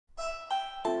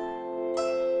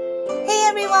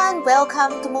everyone,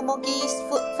 welcome to Momogi's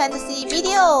Food Fantasy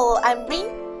video. I'm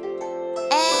Rin,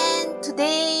 and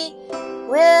today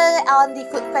we're on the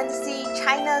Food Fantasy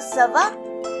China server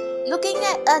looking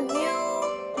at a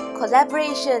new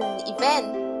collaboration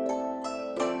event.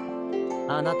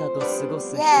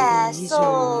 Yeah,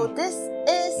 so this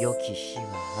is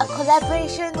a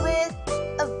collaboration with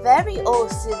a very old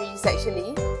series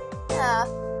actually. Yeah,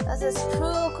 this is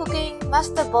True Cooking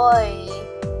Master Boy.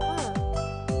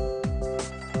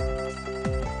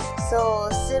 So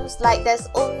seems like there's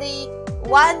only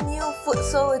one new food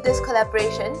soul with this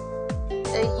collaboration.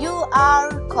 You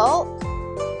are called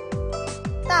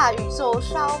大宇宙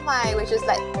烧麦, which is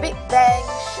like Big Bang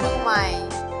烧麦.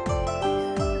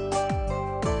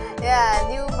 Yeah,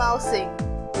 Liu Mao Xing.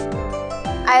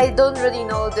 I don't really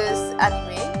know this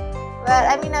anime, but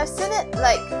I mean I've seen it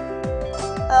like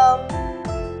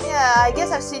yeah, I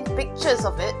guess I've seen pictures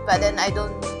of it, but then I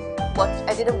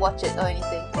didn't watch it or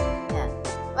anything. Yeah,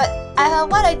 but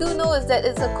what I do know is that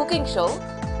it's a cooking show.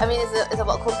 I mean it's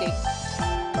about cooking,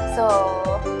 so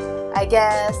I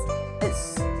guess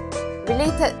it's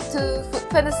related to food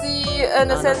fantasy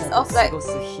in a sense of like food.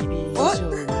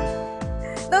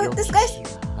 No, this guy's,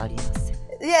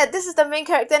 yeah, this is the main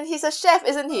character and he's a chef,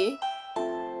 isn't he?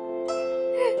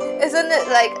 Isn't it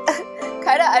like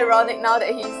kinda ironic now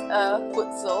that he's a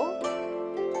food soul?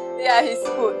 Yeah, he's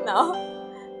food now.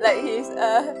 Like he's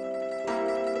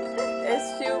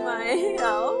shumai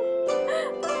now.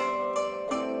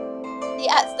 The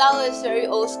art style is very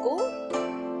old school.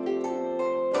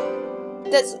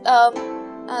 That's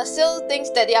still thinks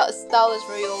that the art style is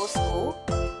very old school.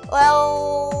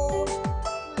 Well,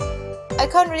 I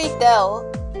can't really tell.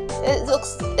 It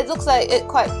looks like it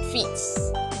quite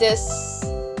fits this.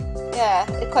 Yeah,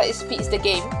 it quite fits the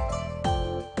game.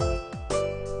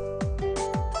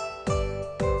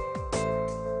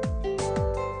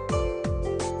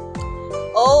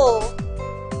 Oh,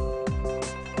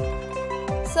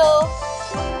 so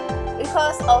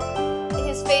because of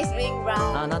his face being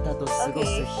round.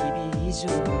 Okay.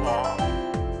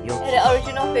 Yeah, the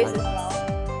original face is round.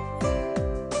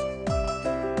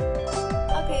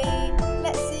 Okay,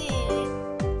 let's see.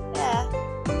 Yeah,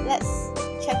 let's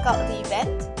check out the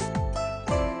event.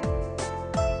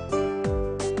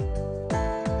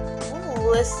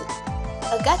 Ooh, it's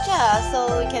a gacha, so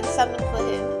we can summon for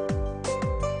him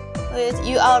with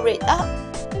UR rate up.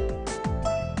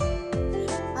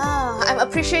 I'm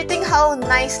appreciating how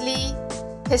nicely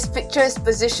his picture is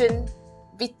positioned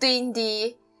between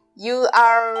the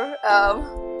UR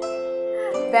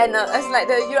banner. It's like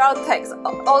the UR text,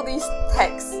 all these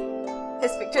texts.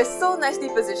 His picture is so nicely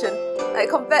positioned, like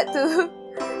compared to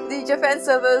the Japan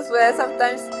servers where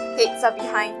sometimes heads are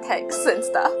behind text and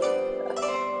stuff. Okay,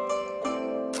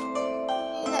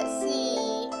 let's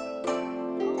see.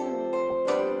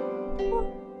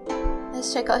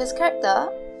 Let's check out his character.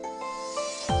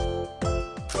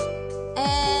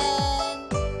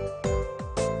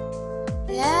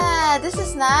 Yeah, this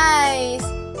is nice.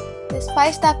 This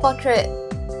 5-star portrait.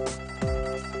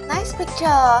 Nice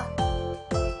picture.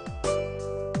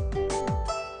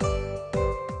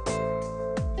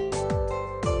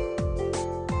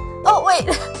 Oh wait.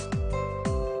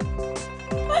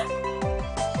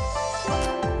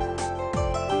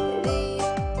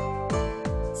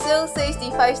 Still says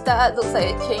the 5-star art looks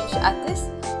like it changed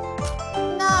artist.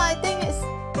 No, I think it's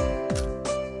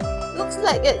looks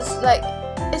like it's like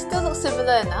it still looks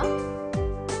similar now.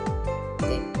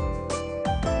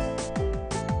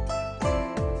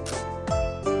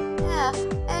 Yeah,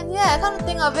 and yeah, I kind of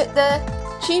think of it, the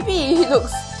chibi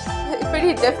looks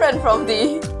pretty different from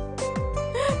the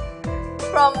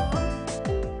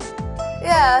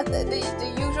yeah, the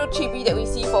usual chibi that we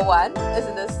see for one, as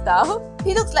in the style.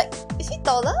 He looks like, is he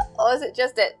taller? Or is it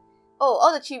just that, oh,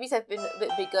 all the chibis have been a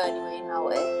bit bigger anyway now,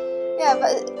 eh? Yeah,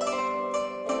 but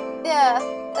yeah,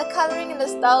 the colouring and the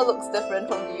style looks different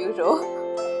from the usual.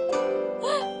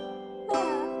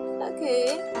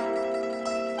 Okay.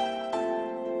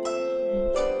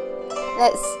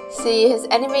 Let's see his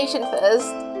animation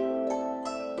first.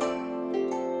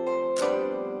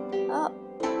 Oh,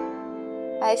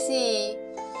 I see.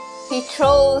 He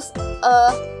throws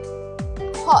a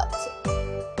hot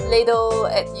ladle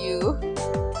at you.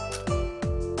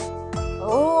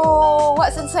 Oh,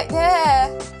 what's inside there?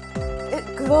 It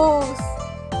glows.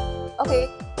 Okay.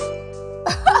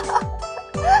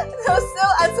 No,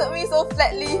 still answered me so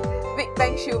flatly. Big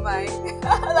Bang Shumai.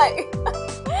 Like,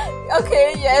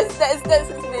 okay, yes, that's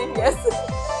his name, yes.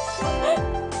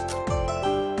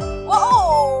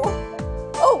 Whoa!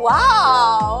 Oh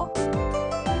wow!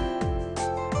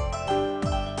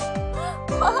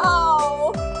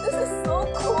 Wow! This is so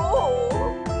cool!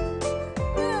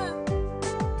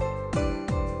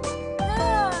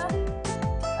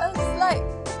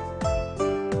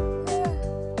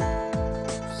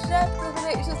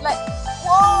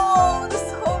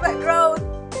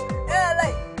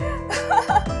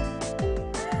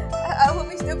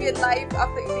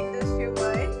 after eating this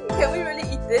shumai? Can we really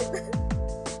eat it?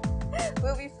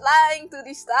 We'll be flying to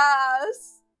the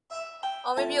stars.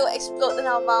 Or maybe it'll explode in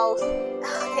our mouths.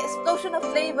 The explosion of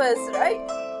flavors, right?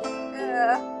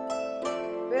 Yeah.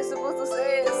 We're supposed to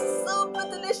say it's super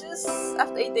delicious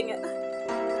after eating it.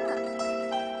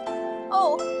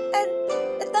 Oh, and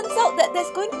it turns out that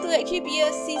there's going to actually be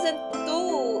a season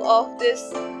 2 of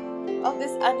this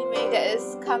anime that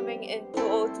is coming in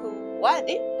 2021,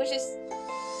 which is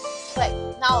like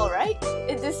now, right?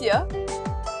 In this year.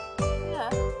 Yeah.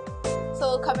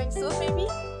 So coming soon, maybe?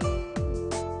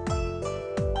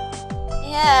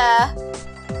 Yeah.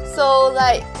 So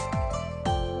like,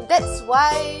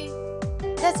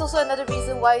 that's also another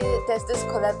reason why there's this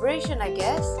collaboration, I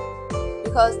guess.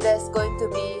 Because there's going to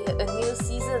be a new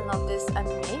season of this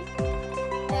anime.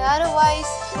 Yeah, otherwise,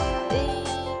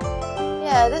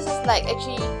 this is like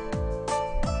actually,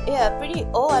 pretty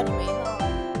old anime, huh?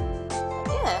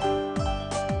 Yeah.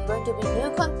 Going to be new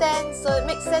content, so it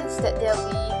makes sense that there'll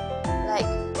be like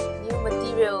new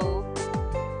material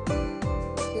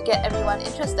to get everyone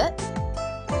interested.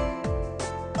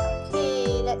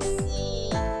 Okay, let's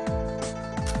see.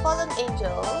 Fallen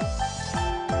Angel.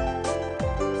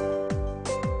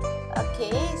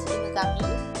 Okay, it's Inugami.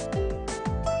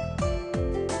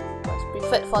 What's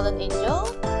preferred Fallen Angel?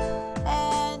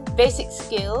 And basic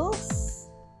skills.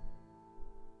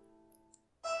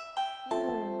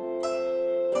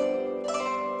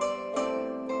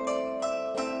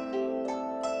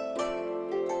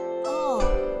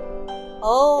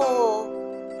 Oh,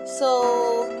 so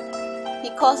he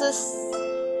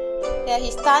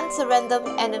he stuns a random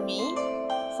enemy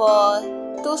for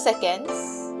 2 seconds.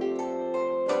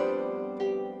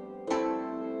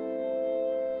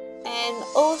 And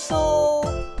also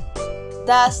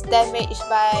does damage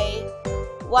by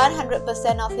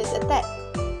 100% of his attack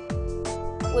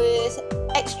with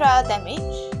extra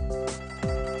damage,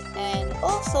 and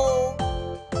also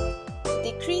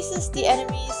decreases the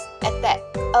enemy's attack.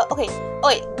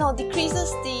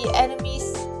 Decreases the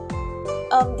enemy's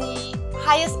the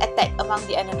highest attack among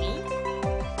the enemy.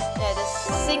 Yeah,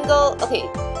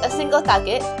 a single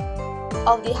target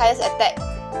of the highest attack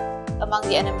among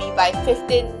the enemy by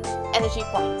 15 energy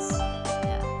points.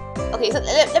 Yeah. Okay, so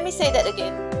let me say that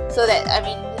again so that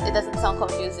it doesn't sound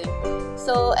confusing.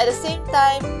 So at the same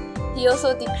time, he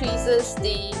also decreases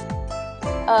the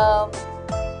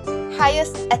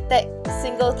highest attack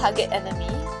single target enemy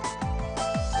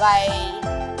by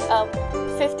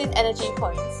 15 energy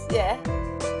points. Yeah.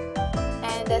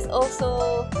 And there's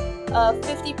also a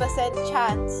 50%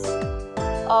 chance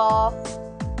of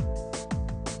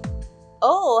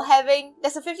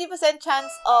there's a 50%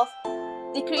 chance of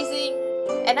decreasing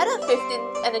another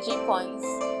 15 energy points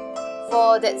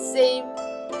for that same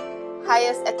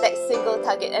highest attack single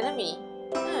target enemy.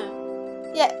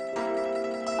 Yeah.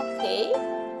 Okay.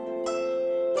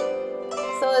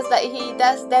 So it's like he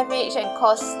does damage and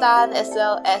cause stun as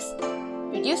well as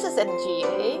reduces energy,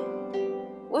 eh?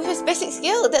 With his basic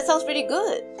skill, that sounds pretty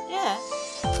good. Yeah.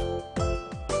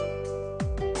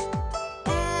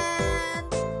 And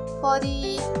for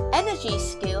the energy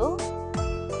skill,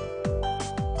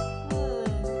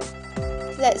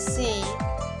 let's see.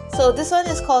 So this one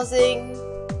is causing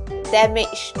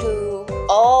damage to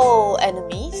all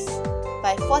enemies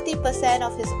by 40%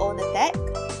 of his own attack,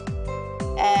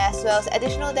 as well as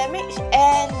additional damage,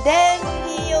 and then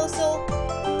he also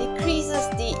decreases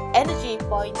the energy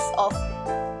points of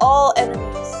all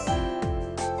enemies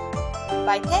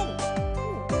by 10.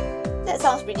 That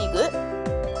sounds pretty good.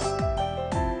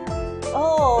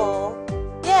 Oh,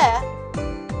 yeah.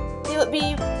 He would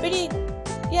be pretty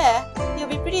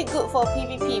good for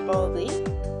PvP probably.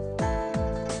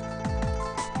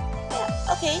 Yeah,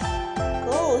 okay.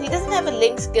 Cool. He doesn't have a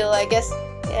link skill, I guess.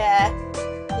 Yeah.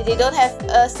 They don't have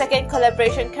a second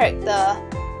collaboration character,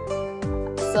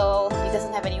 so he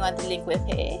doesn't have anyone to link with,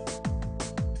 hey?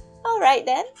 Alright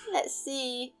then, let's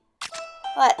see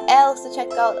what else to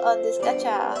check out on this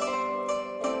gacha.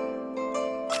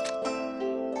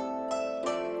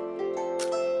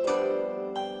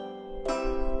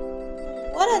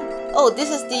 Oh, this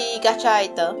is the gacha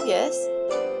item, yes.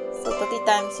 So 30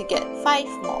 times you get 5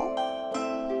 more.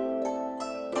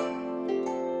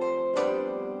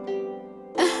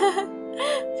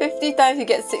 Times you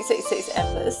get 666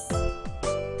 embers.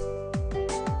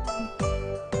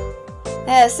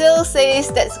 Yeah, Sil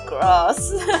says that's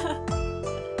gross.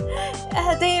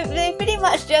 They pretty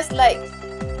much just like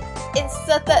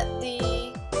inserted the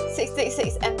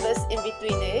 666 embers in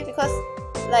between it, because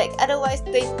like otherwise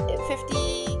 50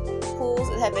 pools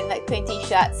would have been like 20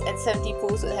 shots and 70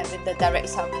 pools would have been the direct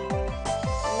summon.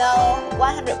 Now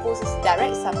 100 pools is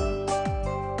direct summon.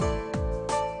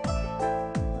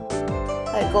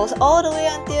 It goes all the way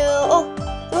until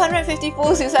 250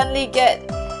 pulls. You suddenly get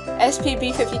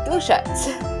SPB 52 shots.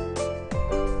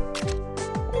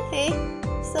 Okay,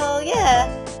 so yeah,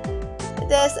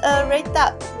 there's a rate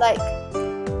up like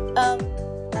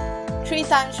 3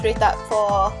 times rate up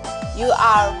for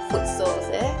UR foot soles,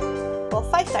 or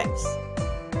 5 times.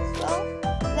 So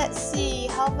let's see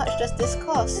how much does this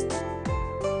cost.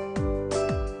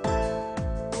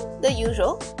 The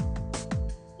usual.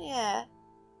 Yeah.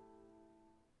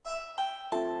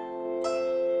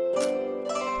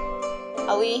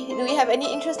 Do we have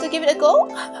any interest to give it a go?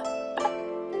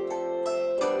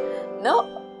 No?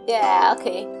 Yeah,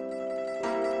 okay.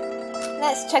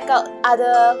 Let's check out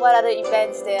what other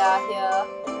events there are here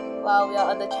while we are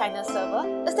on the China server.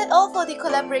 Is that all for the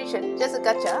collaboration? Just a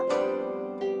gacha?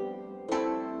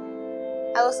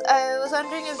 I was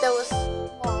wondering if there was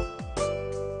more.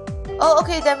 Oh,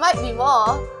 okay, there might be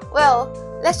more. Well,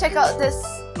 let's check out this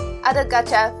other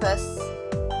gacha first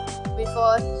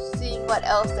before seeing what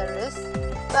else there is.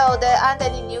 Well, there aren't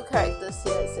any new characters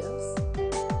here, it seems.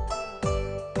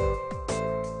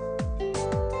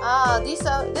 Ah, this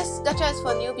gacha is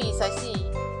for newbies, I see.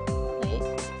 Okay.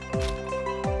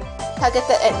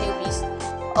 Targeted at newbies.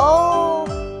 Oh,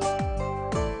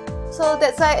 so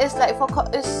that's why it's like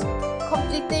it's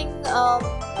completing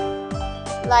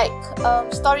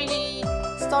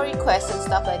story quests and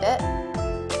stuff like that.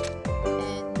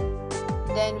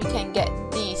 And then we can get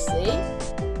these,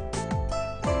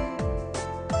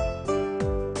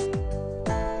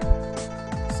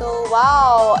 So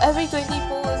wow, every 20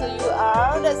 pulls is a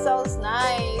UR. That sounds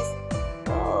nice.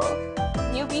 Oh,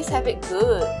 newbies have it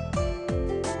good.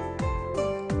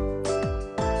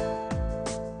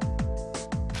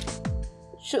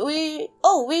 Should we?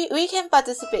 Oh, we can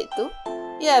participate too.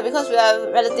 Yeah, because we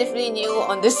are relatively new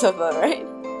on this server, right?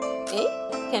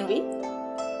 Can we?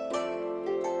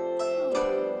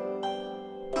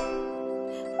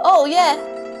 Oh yeah.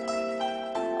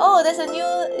 Oh, there's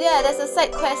a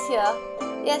side quest here.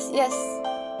 Yes.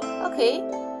 Okay.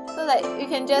 So like you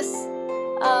can just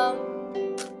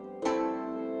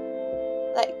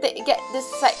get this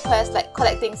side quest like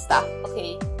collecting stuff.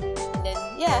 Okay. And then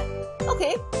yeah.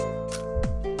 Okay.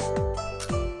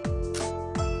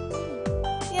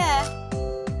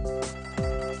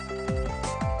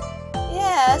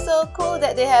 Yeah, so cool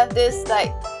that they have this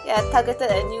targeted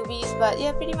at newbies, but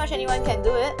yeah, pretty much anyone can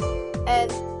do it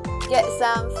and get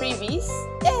some freebies.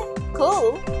 Yeah,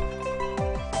 cool.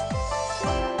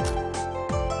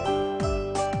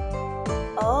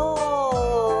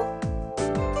 Oh,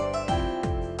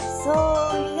 so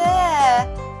yeah,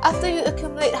 after you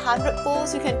accumulate 100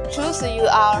 pulls, you can choose a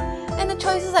UR, and the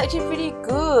choices are actually pretty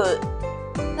good,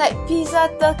 like pizza,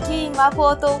 turkey,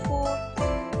 mapo tofu,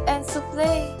 and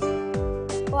souffle.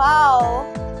 Wow.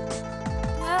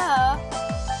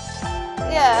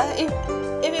 Yeah, if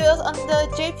it was on the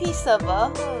JP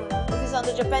server, if it's on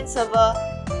the Japan server,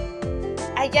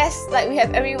 I guess like we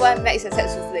have everyone max except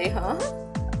souffle, huh?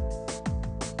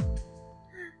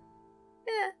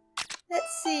 Yeah.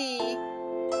 Let's see.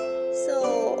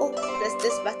 So, there's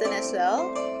this button as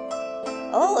well.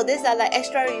 Oh, these are like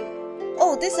extra.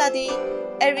 Oh, these are the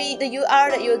UR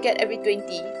that you'll get every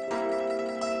 20.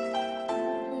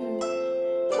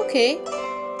 Okay,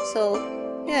 so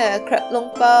yeah, crab long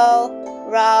pao,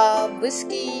 rum,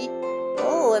 whiskey,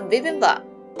 and bibimbap.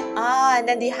 And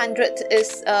then the 100th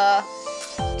is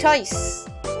choice.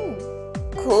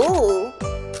 Cool.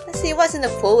 Let's see what's in the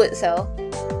pool itself.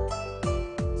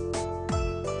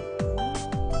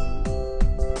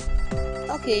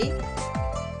 Okay,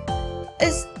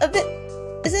 it's a bit,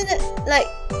 isn't it like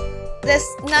there's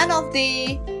none of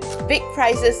the big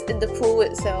prizes in the pool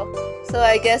itself? So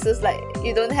I guess it's like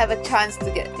you don't have a chance to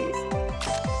get these.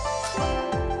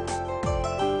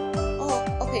 Oh,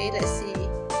 okay, let's see.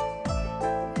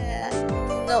 Yeah,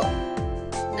 no,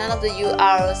 none of the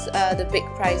URs are the big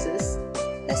prizes.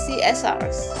 Let's see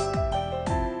SRs.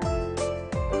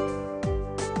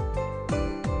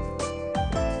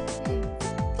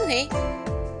 Okay.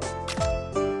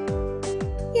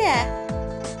 Yeah.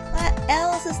 What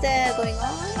else is there going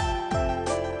on?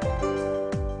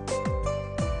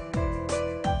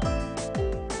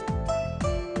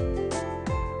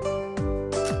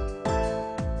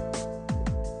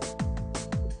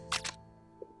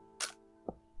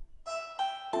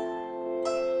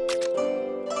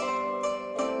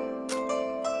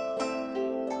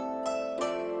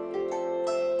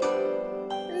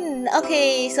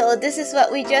 Okay, so this is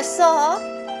what we just saw.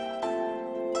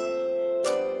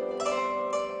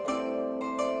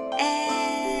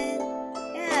 And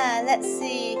yeah, let's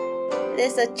see.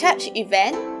 There's a church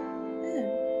event.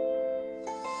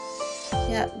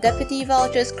 Yeah, deputy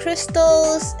vouchers,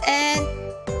 crystals, and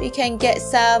we can get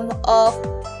some of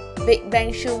Big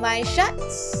Bang Shumai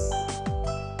shards.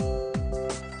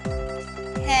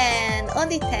 And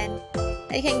only 10.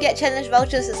 And you can get challenge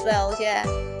vouchers as well, yeah.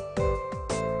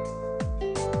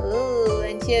 Ooh,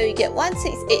 and here we get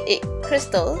 1688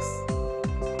 crystals.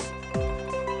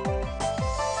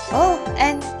 Oh,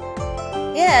 and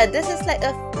yeah, this is like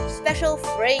a special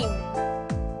frame.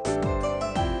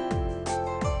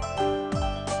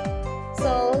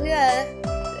 So yeah,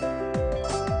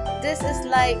 this is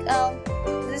like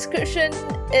the description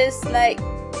is like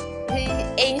he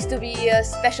aims to be a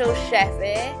special chef,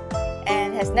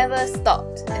 and has never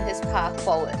stopped in his path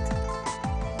forward.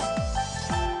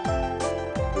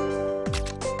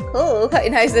 Oh,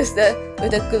 quite nice with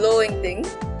the glowing thing.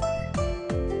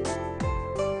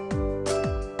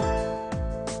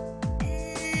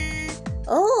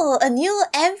 Oh, a new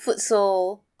M food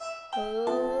soul.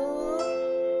 Oh.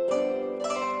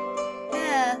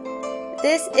 Yeah.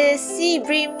 This is Sea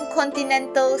Bream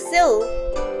Continental Seal.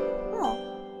 Oh.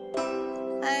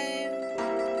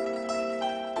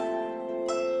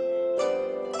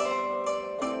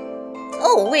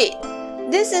 Oh wait.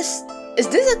 Is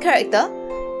this a character?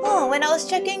 Oh, when I was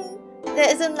checking, there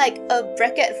isn't like a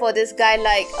bracket for this guy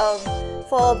like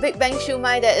for Big Bang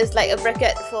Shumai there is like a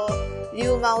bracket for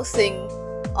Liu Mao Xing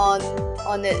on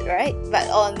it, right? But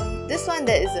on this one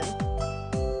there isn't.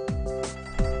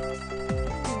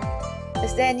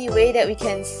 Is there any way that we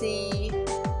can see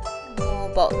more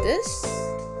about this?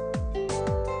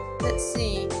 Let's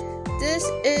see. This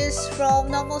is from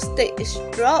normal state is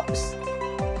drops.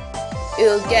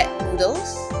 You'll get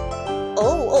noodles.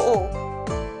 Oh.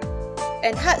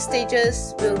 And hard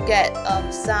stages will get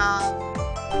some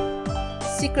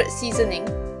secret seasoning.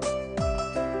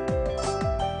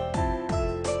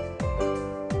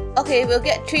 Okay, we'll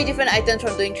get 3 different items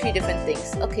from doing 3 different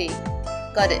things. Okay,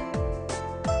 got it.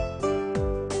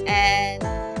 And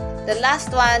the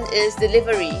last one is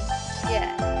delivery.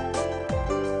 Yeah.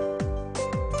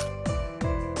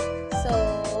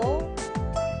 So,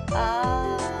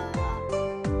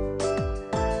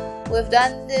 we've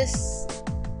done this.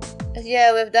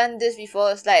 Yeah, we've done this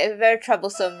before. It's like very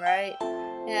troublesome, right?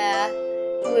 Yeah.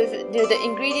 With the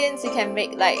ingredients, you can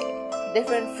make like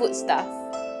different food stuff.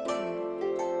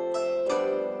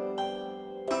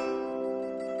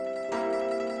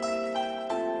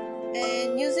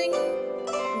 And using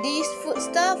these food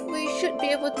stuff, we should be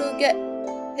able to get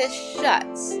his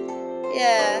shards.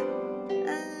 Yeah.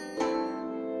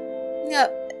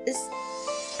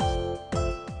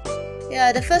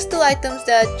 Yeah, the first 2 items,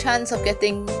 there are chance of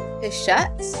getting his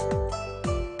shards.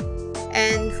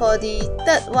 And for the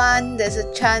third one, there's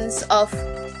a chance of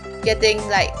getting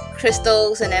like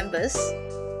crystals and embers.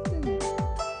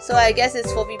 So I guess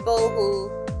it's for people who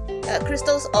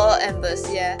crystals or embers,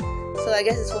 yeah. So I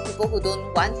guess it's for people who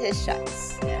don't want his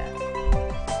shards. Yeah.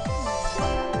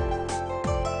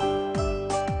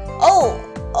 Oh,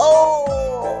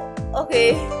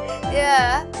 okay.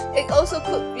 Yeah, it also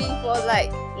could be for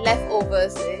like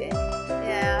leftovers,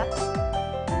 Yeah,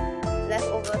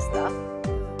 leftover stuff.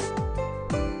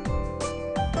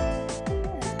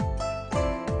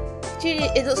 Actually,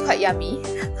 it looks quite yummy.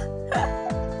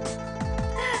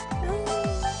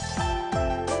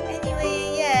 Anyway,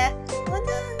 yeah. I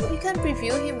wonder we can't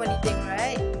preview him or anything,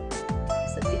 right?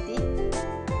 It's a pity.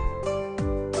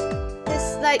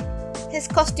 His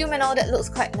costume and all that looks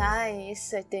quite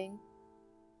nice, I think.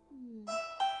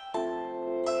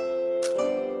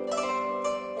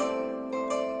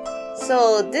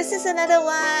 So this is another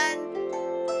one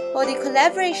for the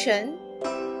collaboration.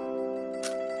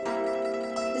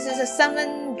 This is a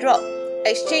summon drop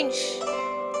exchange.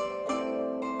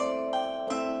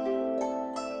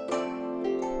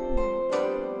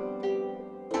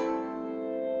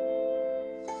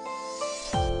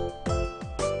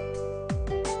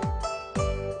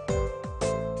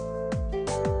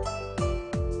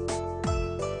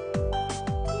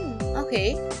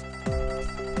 Okay.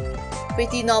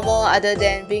 Pretty normal other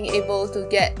than being able to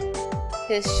get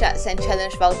his shards and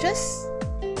challenge vouchers.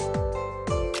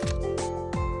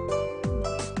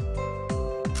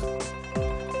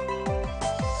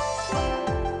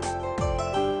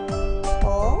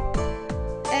 Oh,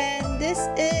 and this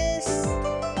is...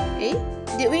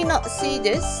 did we not see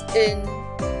this in...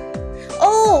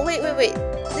 Oh, wait.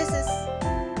 This is...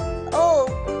 Oh,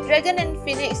 Dragon and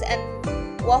Phoenix and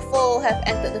Waffle have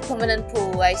entered the permanent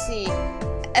pool, I see.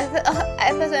 At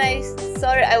first when I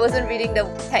saw it, I wasn't reading the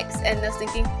text and I was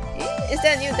thinking, is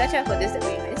there a new gacha for this that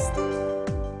we missed?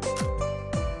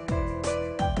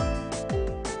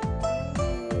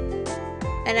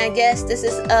 And I guess this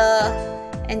is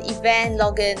An event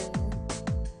login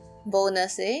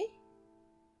bonus, eh?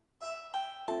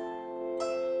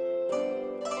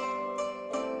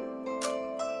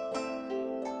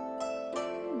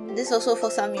 This is also for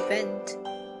some event.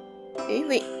 Okay,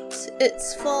 wait,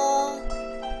 it's for...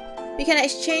 We can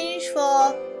exchange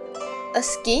for a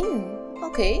skin.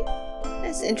 Okay,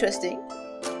 that's interesting.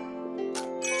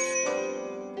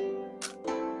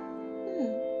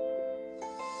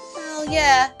 Well,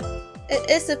 yeah, it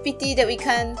is a pity that we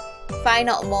can't find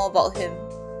out more about him.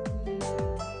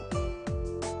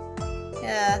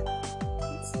 Yeah,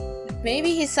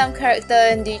 maybe he's some character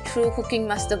in the True Cooking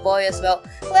Master Boy as well.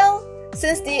 Well,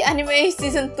 since the anime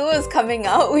season 2 is coming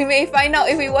out, we may find out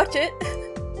if we watch it.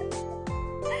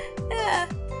 Yeah.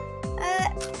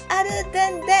 Other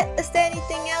than that, is there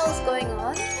anything else going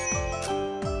on?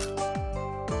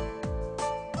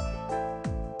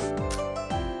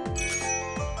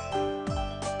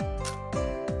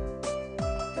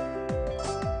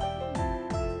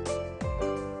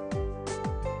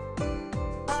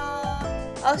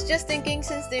 I was just thinking,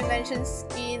 since they mentioned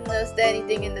skin, is there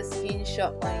anything in the skin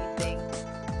shop or anything?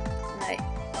 Like...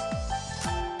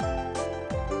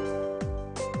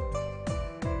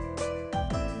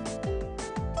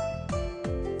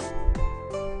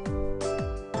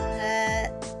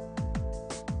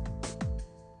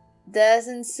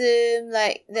 doesn't seem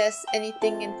like there's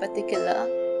anything in particular.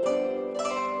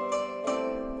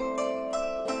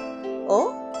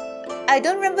 Oh? I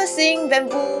don't remember seeing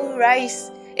bamboo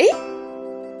rice. Eh?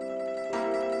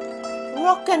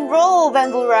 Rock and roll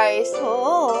bamboo rice.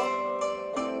 Oh.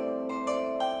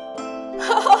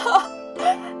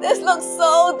 This looks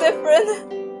so different.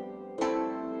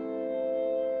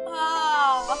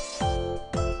 Ah.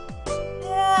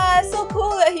 Yeah, it's so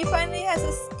cool that he finally has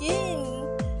a skin.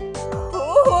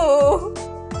 Ooh.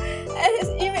 And his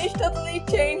image totally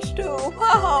changed too.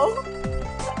 Wow.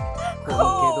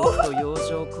 Cool. Yeah, it looks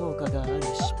so cool.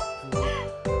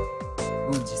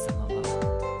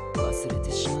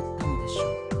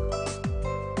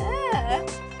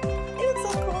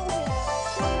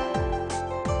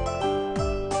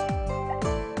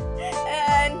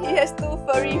 And he has two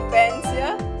furry fans,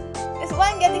 yeah? Is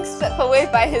one getting swept away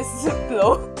by his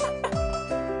blow?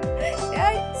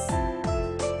 Yikes.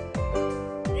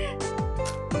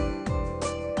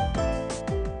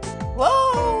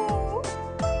 Whoa!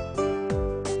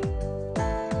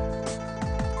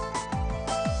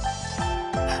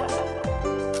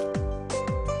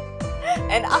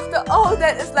 And after all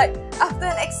that, it's like, after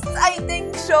an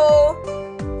exciting show,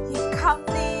 he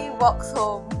calmly walks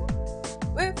home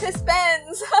with his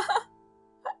fans.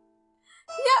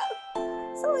 Yeah.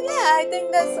 So yeah, I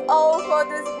think that's all for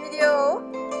this video.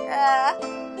 Yeah.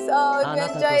 So if you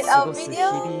enjoyed our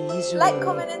video, like,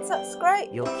 comment and subscribe.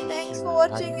 Thanks for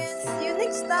watching and see you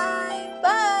next time.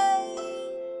 Bye!